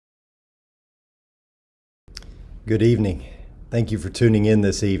Good evening. Thank you for tuning in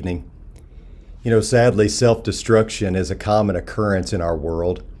this evening. Sadly, self-destruction is a common occurrence in our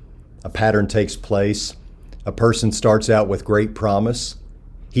world. A pattern takes place. A person starts out with great promise.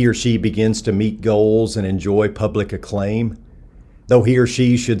 He or she begins to meet goals and enjoy public acclaim. Though he or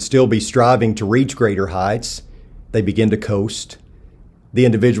she should still be striving to reach greater heights, they begin to coast. The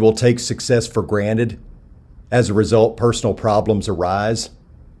individual takes success for granted. As a result, personal problems arise.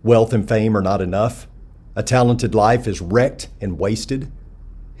 Wealth and fame are not enough. A talented life is wrecked and wasted.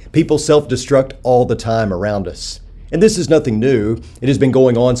 People self-destruct all the time around us. And this is nothing new. It has been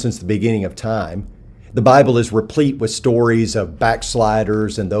going on since the beginning of time. The Bible is replete with stories of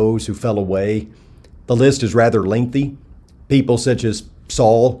backsliders and those who fell away. The list is rather lengthy. People such as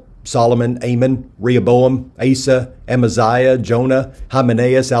Saul, Solomon, Amon, Rehoboam, Asa, Amaziah, Jonah,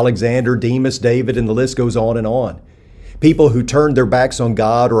 Hymenaeus, Alexander, Demas, David, and the list goes on and on. People who turned their backs on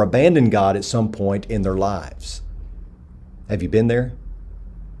God or abandoned God at some point in their lives. Have you been there?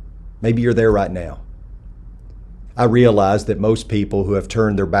 Maybe you're there right now. I realize that most people who have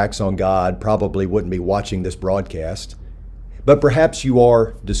turned their backs on God probably wouldn't be watching this broadcast, but perhaps you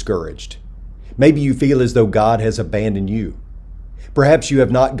are discouraged. Maybe you feel as though God has abandoned you. Perhaps you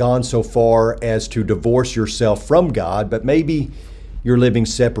have not gone so far as to divorce yourself from God, but maybe you're living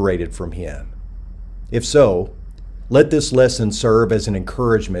separated from Him. If so, let this lesson serve as an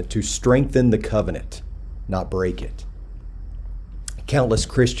encouragement to strengthen the covenant, not break it. Countless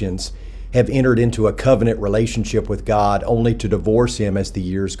Christians have entered into a covenant relationship with God only to divorce Him as the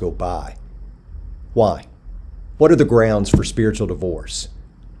years go by. Why? What are the grounds for spiritual divorce?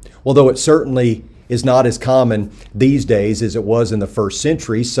 Well, though it certainly is not as common these days as it was in the first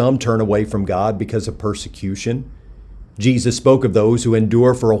century, some turn away from God because of persecution. Jesus spoke of those who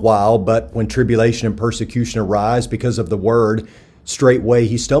endure for a while, but when tribulation and persecution arise because of the word, straightway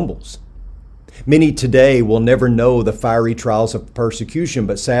he stumbles. Many today will never know the fiery trials of persecution,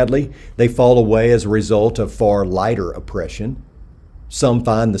 but sadly, they fall away as a result of far lighter oppression. Some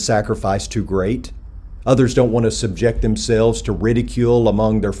find the sacrifice too great. Others don't want to subject themselves to ridicule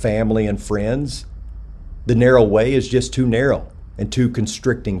among their family and friends. The narrow way is just too narrow and too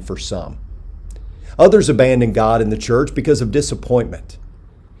constricting for some. Others abandon God in the church because of disappointment.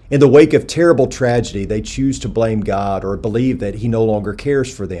 In the wake of terrible tragedy, they choose to blame God or believe that He no longer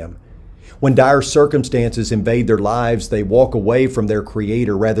cares for them. When dire circumstances invade their lives, they walk away from their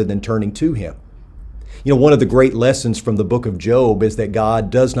Creator rather than turning to Him. One of the great lessons from the book of Job is that God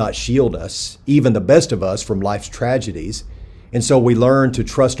does not shield us, even the best of us, from life's tragedies. And so we learn to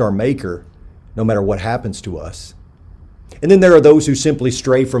trust our Maker no matter what happens to us. And then there are those who simply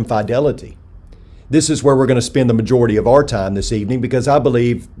stray from fidelity. This is where we're going to spend the majority of our time this evening because I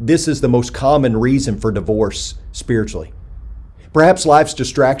believe this is the most common reason for divorce spiritually. Perhaps life's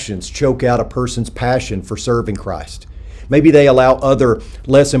distractions choke out a person's passion for serving Christ. Maybe they allow other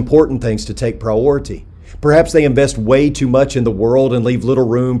less important things to take priority. Perhaps they invest way too much in the world and leave little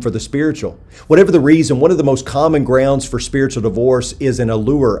room for the spiritual. Whatever the reason, one of the most common grounds for spiritual divorce is an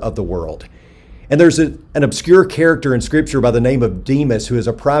allure of the world. And there's an obscure character in Scripture by the name of Demas who is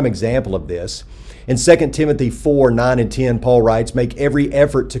a prime example of this. In 2 Timothy 4:9-10, Paul writes, "Make every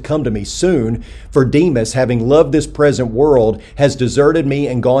effort to come to me soon, for Demas, having loved this present world, has deserted me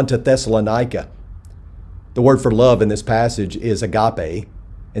and gone to Thessalonica." The word for love in this passage is agape,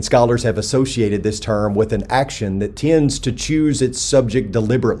 and scholars have associated this term with an action that tends to choose its subject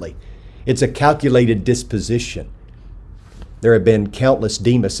deliberately. It's a calculated disposition. There have been countless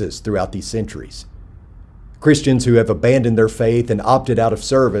Demases throughout these centuries. Christians who have abandoned their faith and opted out of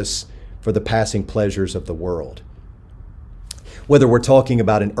service for the passing pleasures of the world. Whether we're talking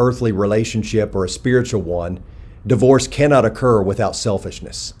about an earthly relationship or a spiritual one, divorce cannot occur without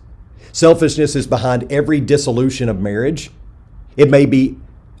selfishness. Selfishness is behind every dissolution of marriage. It may be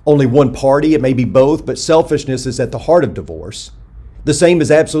only one party, it may be both, but selfishness is at the heart of divorce. The same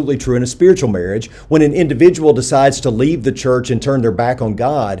is absolutely true in a spiritual marriage. When an individual decides to leave the church and turn their back on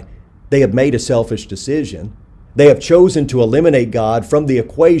God, they have made a selfish decision. They have chosen to eliminate God from the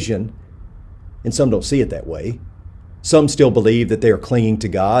equation, and some don't see it that way. Some still believe that they are clinging to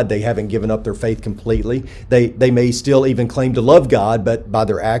God. They haven't given up their faith completely. They may still even claim to love God, but by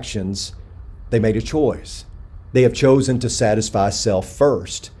their actions, they made a choice. They have chosen to satisfy self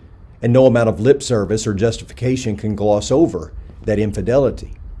first, and no amount of lip service or justification can gloss over that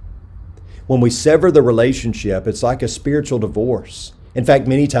infidelity. When we sever the relationship, it's like a spiritual divorce. In fact,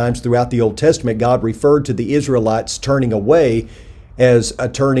 many times throughout the Old Testament, God referred to the Israelites turning away as a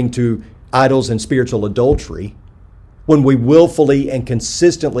turning to idols and spiritual adultery. When we willfully and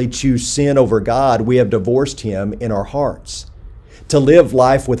consistently choose sin over God, we have divorced Him in our hearts. To live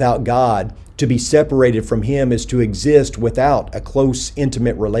life without God, To be separated from Him is to exist without a close,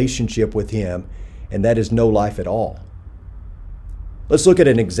 intimate relationship with Him, and that is no life at all. Let's look at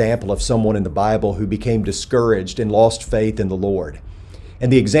an example of someone in the Bible who became discouraged and lost faith in the Lord.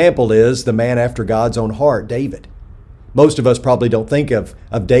 And the example is the man after God's own heart, David. Most of us probably don't think of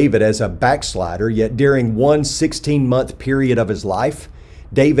David as a backslider, yet during one 16-month period of his life,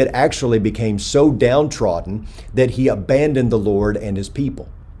 David actually became so downtrodden that he abandoned the Lord and His people.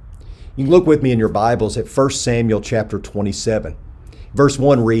 You can look with me in your Bibles at 1 Samuel chapter 27. Verse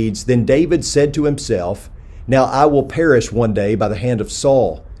 1 reads, "Then David said to himself, 'Now I will perish one day by the hand of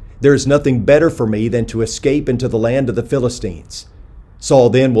Saul. There is nothing better for me than to escape into the land of the Philistines. Saul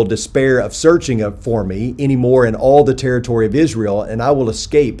then will despair of searching for me any more in all the territory of Israel, and I will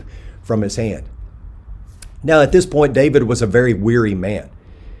escape from his hand.'" Now at this point, David was a very weary man.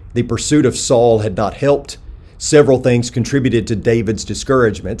 The pursuit of Saul had not helped. Several things contributed to David's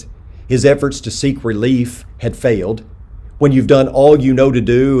discouragement. His efforts to seek relief had failed. When you've done all you know to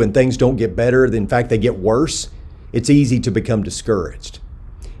do and things don't get better, in fact, they get worse, it's easy to become discouraged.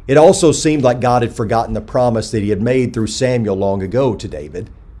 It also seemed like God had forgotten the promise that He had made through Samuel long ago to David.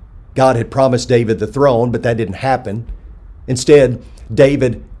 God had promised David the throne, but that didn't happen. Instead,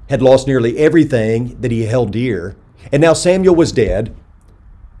 David had lost nearly everything that he held dear, and now Samuel was dead,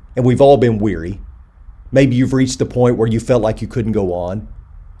 and we've all been weary. Maybe you've reached the point where you felt like you couldn't go on.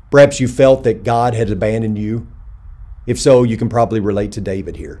 Perhaps you felt that God had abandoned you. If so, you can probably relate to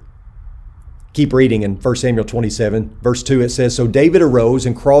David here. Keep reading in 1 Samuel 27, verse 2, it says, "So David arose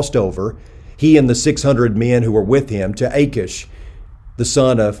and crossed over, he and the 600 men who were with him, to Achish, the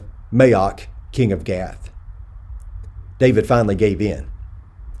son of Maoch, king of Gath." David finally gave in.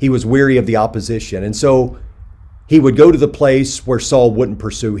 He was weary of the opposition, and so he would go to the place where Saul wouldn't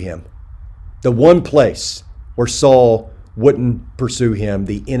pursue him. The one place where Saul wouldn't pursue him,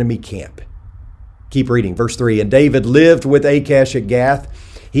 the enemy camp. Keep reading, verse 3, "And David lived with Achish at Gath,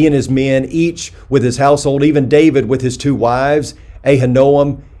 he and his men, each with his household, even David with his 2 wives,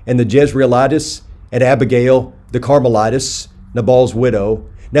 Ahinoam and the Jezreelitess, and Abigail the Carmelitess, Nabal's widow.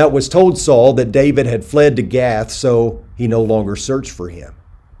 Now it was told Saul that David had fled to Gath, so he no longer searched for him."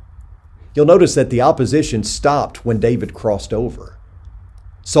 You'll notice that the opposition stopped when David crossed over.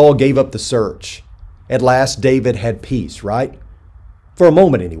 Saul gave up the search. At last, David had peace, right? For a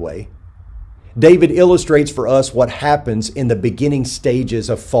moment anyway. David illustrates for us what happens in the beginning stages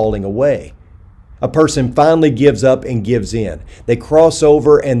of falling away. A person finally gives up and gives in. They cross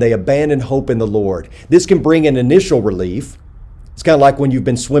over and they abandon hope in the Lord. This can bring an initial relief. It's kind of like when you've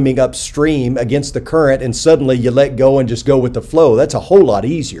been swimming upstream against the current and suddenly you let go and just go with the flow. That's a whole lot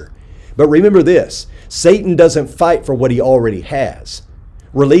easier. But remember this, Satan doesn't fight for what he already has.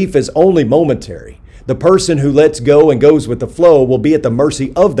 Relief is only momentary. The person who lets go and goes with the flow will be at the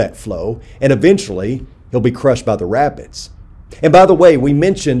mercy of that flow, and eventually he'll be crushed by the rapids. And by the way, we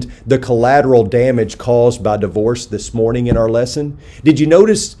mentioned the collateral damage caused by divorce this morning in our lesson. Did you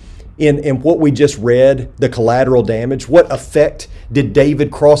notice in what we just read, the collateral damage? What effect did David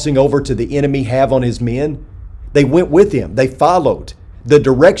crossing over to the enemy have on his men? They went with him. They followed. The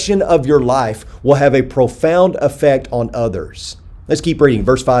direction of your life will have a profound effect on others. Let's keep reading,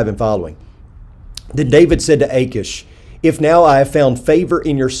 verse 5 and following. "Then David said to Achish, 'If now I have found favor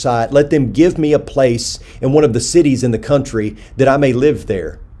in your sight, let them give me a place in one of the cities in the country, that I may live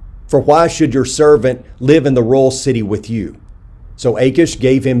there. For why should your servant live in the royal city with you?' So Achish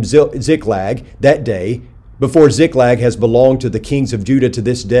gave him Ziklag that day, before Ziklag has belonged to the kings of Judah to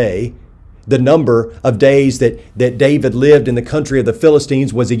this day. The number of days that David lived in the country of the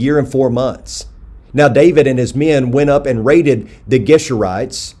Philistines was 1 year and 4 months. Now David and his men went up and raided the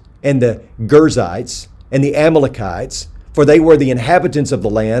Geshurites and the Girzites and the Amalekites, for they were the inhabitants of the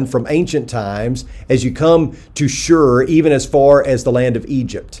land from ancient times, as you come to Shur, even as far as the land of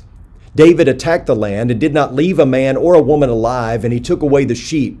Egypt. David attacked the land and did not leave a man or a woman alive, and he took away the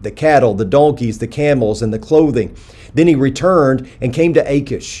sheep, the cattle, the donkeys, the camels, and the clothing. Then he returned and came to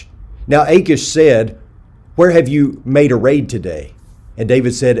Achish. Now Achish said, 'Where have you made a raid today?' And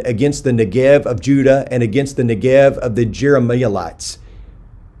David said, 'Against the Negev of Judah, and against the Negev of the Jerahmeelites,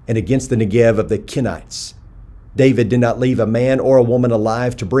 and against the Negev of the Kenites.' David did not leave a man or a woman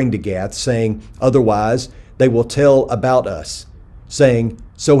alive to bring to Gath, saying, 'Otherwise they will tell about us,' saying,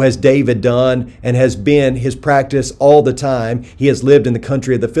 'So has David done, and has been his practice all the time he has lived in the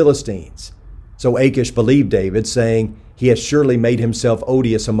country of the Philistines.' So Achish believed David, saying, 'He has surely made himself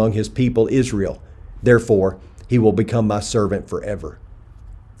odious among his people Israel. Therefore he will become my servant forever.'"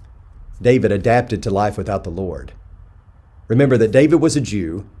 David adapted to life without the Lord. Remember that David was a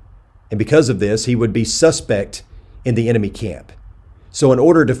Jew, and because of this, he would be suspect in the enemy camp. So in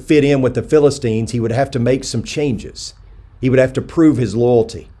order to fit in with the Philistines, he would have to make some changes. He would have to prove his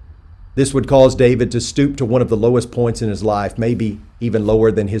loyalty. This would cause David to stoop to one of the lowest points in his life, maybe even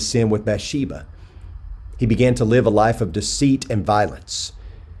lower than his sin with Bathsheba. He began to live a life of deceit and violence.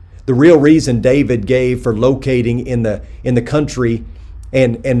 The real reason David gave for locating in the country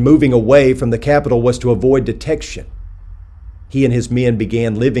and moving away from the capital was to avoid detection. He and his men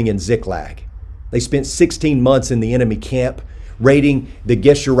began living in Ziklag. They spent 16 months in the enemy camp. Raiding the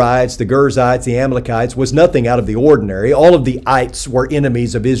Geshurites, the Girzites, the Amalekites was nothing out of the ordinary. All of the ites were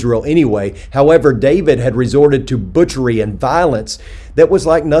enemies of Israel anyway. However, David had resorted to butchery and violence that was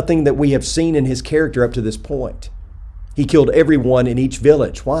like nothing that we have seen in his character up to this point. He killed everyone in each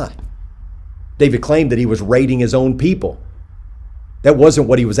village. Why? David claimed that he was raiding his own people. That wasn't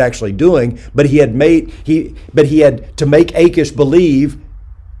what he was actually doing, but he had to make Achish believe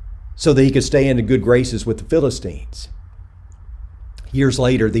so that he could stay in good graces with the Philistines. Years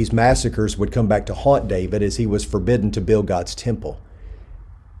later, these massacres would come back to haunt David as he was forbidden to build God's temple.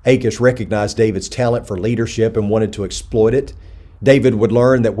 Achish recognized David's talent for leadership and wanted to exploit it. David would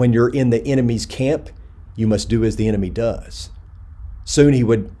learn that when you're in the enemy's camp, you must do as the enemy does. Soon he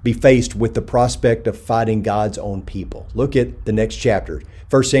would be faced with the prospect of fighting God's own people. Look at the next chapter,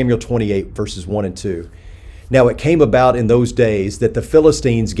 1 Samuel 28, verses 1 and 2. Now it came about in those days that the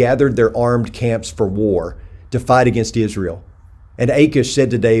Philistines gathered their armed camps for war to fight against Israel. And Achish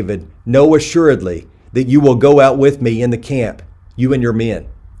said to David, "Know assuredly that you will go out with me in the camp, you and your men."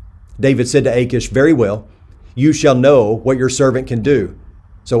 David said to Achish, "Very well, you shall know what your servant can do."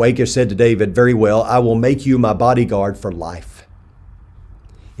 So Achish said to David, "Very well, I will make you my bodyguard for life."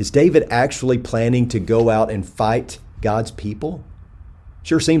 Is David actually planning to go out and fight God's people?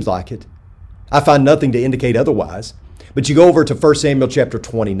 Sure seems like it. I find nothing to indicate otherwise. But you go over to 1 Samuel chapter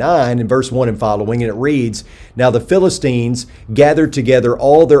 29 and verse 1 and following, and it reads, "Now the Philistines gathered together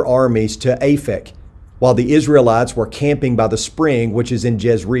all their armies to Aphek, while the Israelites were camping by the spring which is in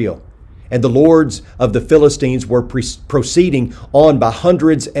Jezreel. And the lords of the Philistines were proceeding on by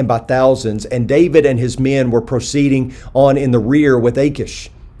hundreds and by thousands, and David and his men were proceeding on in the rear with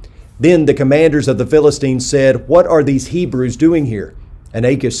Achish. Then the commanders of the Philistines said, 'What are these Hebrews doing here?' And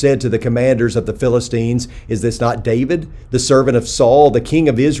Achish said to the commanders of the Philistines, 'Is this not David, the servant of Saul, the king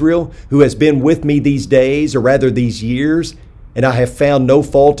of Israel, who has been with me these days, or rather these years? And I have found no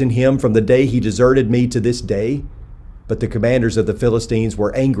fault in him from the day he deserted me to this day.' But the commanders of the Philistines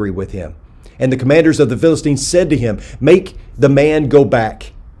were angry with him. And the commanders of the Philistines said to him, 'Make the man go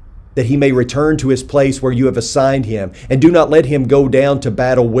back, that he may return to his place where you have assigned him, and do not let him go down to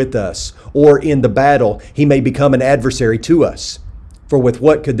battle with us, or in the battle he may become an adversary to us. For with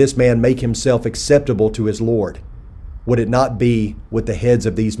what could this man make himself acceptable to his Lord? Would it not be with the heads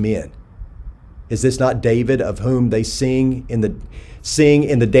of these men? Is this not David, of whom they sing in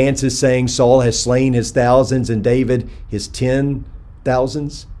the dances, saying, Saul has slain his thousands and David his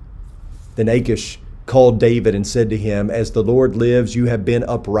 10,000s? Then Achish called David and said to him, 'As the Lord lives, you have been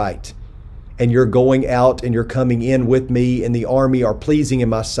upright, and your going out and your coming in with me in the army are pleasing in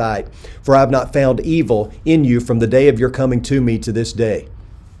my sight. For I have not found evil in you from the day of your coming to me to this day.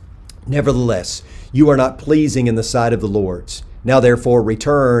 Nevertheless, you are not pleasing in the sight of the lords. Now therefore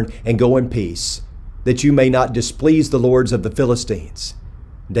return and go in peace, that you may not displease the lords of the Philistines.'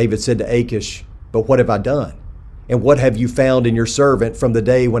 David said to Achish, 'But what have I done? And what have you found in your servant from the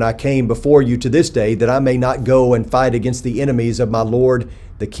day when I came before you to this day, that I may not go and fight against the enemies of my lord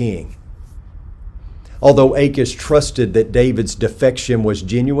the king?' Although Achish trusted that David's defection was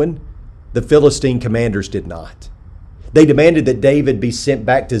genuine, the Philistine commanders did not. They demanded that David be sent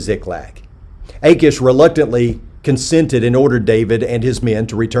back to Ziklag. Achish reluctantly consented and ordered David and his men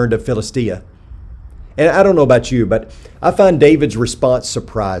to return to Philistia. And I don't know about you, but I find David's response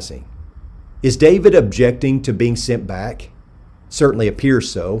surprising. Is David objecting to being sent back? Certainly appears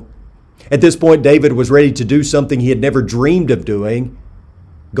so. At this point, David was ready to do something he had never dreamed of doing,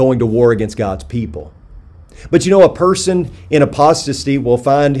 going to war against God's people. But you know, a person in apostasy will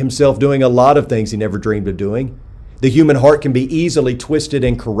find himself doing a lot of things he never dreamed of doing. The human heart can be easily twisted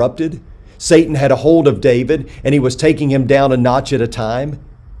and corrupted. Satan had a hold of David, and he was taking him down a notch at a time.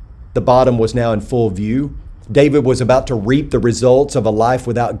 The bottom was now in full view. David was about to reap the results of a life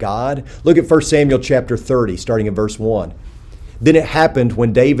without God. Look at 1 Samuel chapter 30, starting in verse 1. Then it happened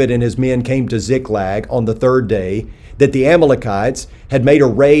when David and his men came to Ziklag on the third day, that the Amalekites had made a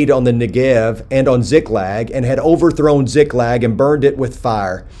raid on the Negev and on Ziklag, and had overthrown Ziklag and burned it with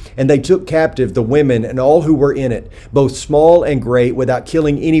fire. And they took captive the women and all who were in it, both small and great, without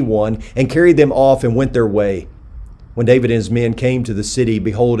killing anyone, and carried them off and went their way. When David and his men came to the city,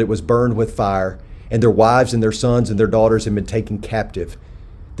 behold, it was burned with fire, and their wives and their sons and their daughters had been taken captive.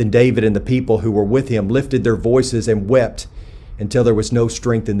 Then David and the people who were with him lifted their voices and wept until there was no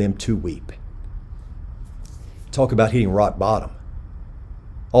strength in them to weep. Talk about hitting rock bottom.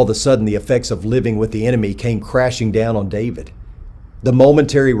 All of a sudden, the effects of living with the enemy came crashing down on David. The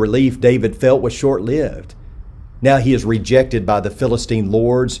momentary relief David felt was short-lived. Now he is rejected by the Philistine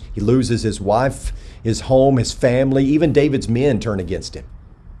lords. He loses his wife, his home, his family. Even David's men turn against him.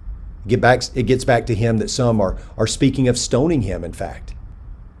 It gets back to him that some are speaking of stoning him, in fact.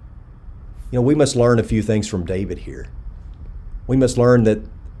 We must learn a few things from David here. We must learn that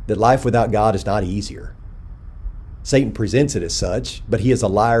life without God is not easier. Satan presents it as such, but he is a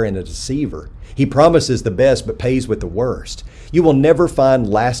liar and a deceiver. He promises the best but pays with the worst. You will never find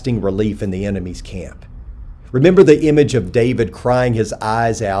lasting relief in the enemy's camp. Remember the image of David crying his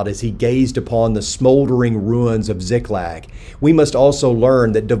eyes out as he gazed upon the smoldering ruins of Ziklag. We must also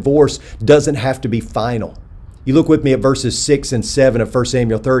learn that divorce doesn't have to be final. You look with me at verses 6 and 7 of 1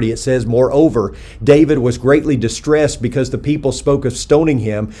 Samuel 30. It says, "Moreover, David was greatly distressed because the people spoke of stoning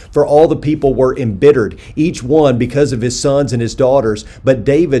him, for all the people were embittered, each one because of his sons and his daughters. But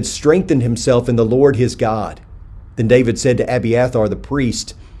David strengthened himself in the Lord his God." Then David said to Abiathar the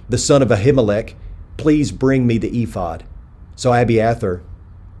priest, the son of Ahimelech, "Please bring me the ephod." So Abiathar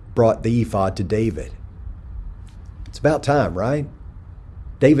brought the ephod to David. It's about time, right?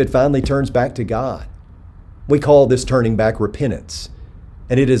 David finally turns back to God. We call this turning back repentance,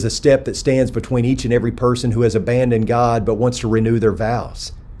 and it is a step that stands between each and every person who has abandoned God but wants to renew their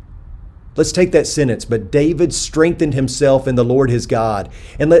vows. Let's take that sentence, "But David strengthened himself in the Lord his God,"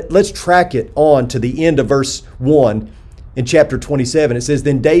 and let's track it on to the end of verse 1 in chapter 27. It says,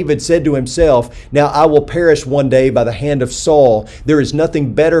 "Then David said to himself, 'Now I will perish one day by the hand of Saul. There is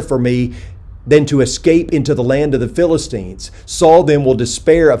nothing better for me than to escape into the land of the Philistines. Saul then will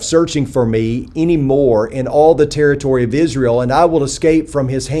despair of searching for me any more in all the territory of Israel, and I will escape from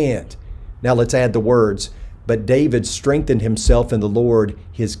his hand.'" Now let's add the words, "But David strengthened himself in the Lord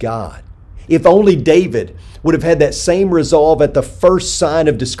his God." If only David would have had that same resolve at the first sign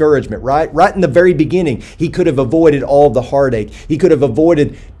of discouragement, right? Right in the very beginning, he could have avoided all of the heartache. He could have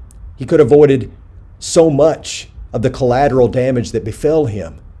avoided so much of the collateral damage that befell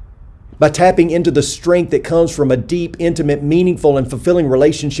him. By tapping into the strength that comes from a deep, intimate, meaningful, and fulfilling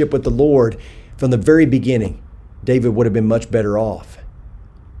relationship with the Lord from the very beginning, David would have been much better off.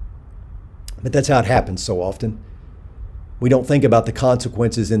 But that's how it happens so often. We don't think about the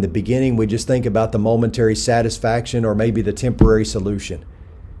consequences in the beginning. We just think about the momentary satisfaction or maybe the temporary solution.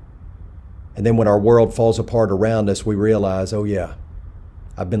 And then when our world falls apart around us, we realize, oh yeah,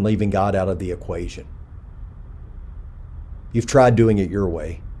 I've been leaving God out of the equation. You've tried doing it your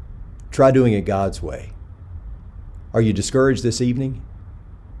way. Try doing it God's way. Are you discouraged this evening?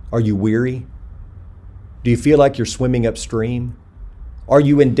 Are you weary? Do you feel like you're swimming upstream? Are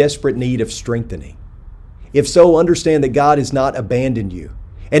you in desperate need of strengthening? If so, understand that God has not abandoned you.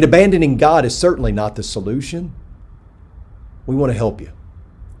 And abandoning God is certainly not the solution. We want to help you.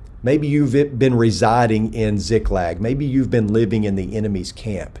 Maybe you've been residing in Ziklag. Maybe you've been living in the enemy's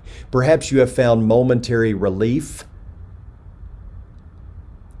camp. Perhaps you have found momentary relief.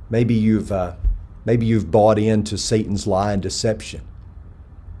 Maybe you've bought into Satan's lie and deception.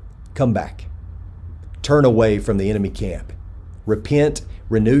 Come back. Turn away from the enemy camp. Repent,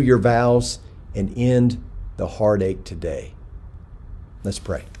 renew your vows, and end the heartache today. Let's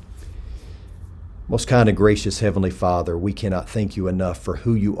pray. Most kind and gracious Heavenly Father, we cannot thank you enough for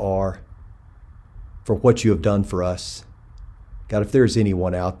who you are, for what you have done for us. God, if there's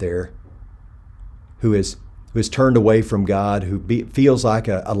anyone out there who has turned away from God, who feels like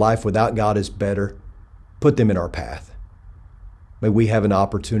a life without God is better, put them in our path. May we have an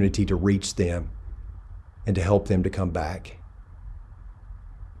opportunity to reach them and to help them to come back.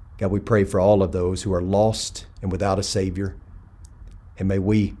 God, we pray for all of those who are lost and without a Savior. And may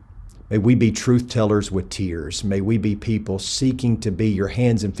we be truth tellers with tears. May we be people seeking to be your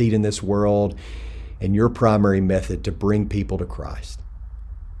hands and feet in this world and your primary method to bring people to Christ.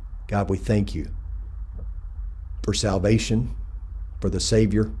 God, we thank you for salvation, for the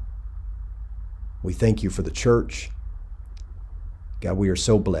Savior. We thank you for the church. God, we are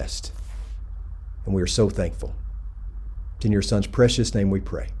so blessed and we are so thankful. It's in your Son's precious name we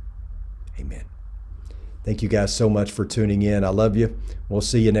pray. Amen. Thank you guys so much for tuning in. I love you. We'll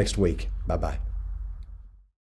see you next week. Bye-bye.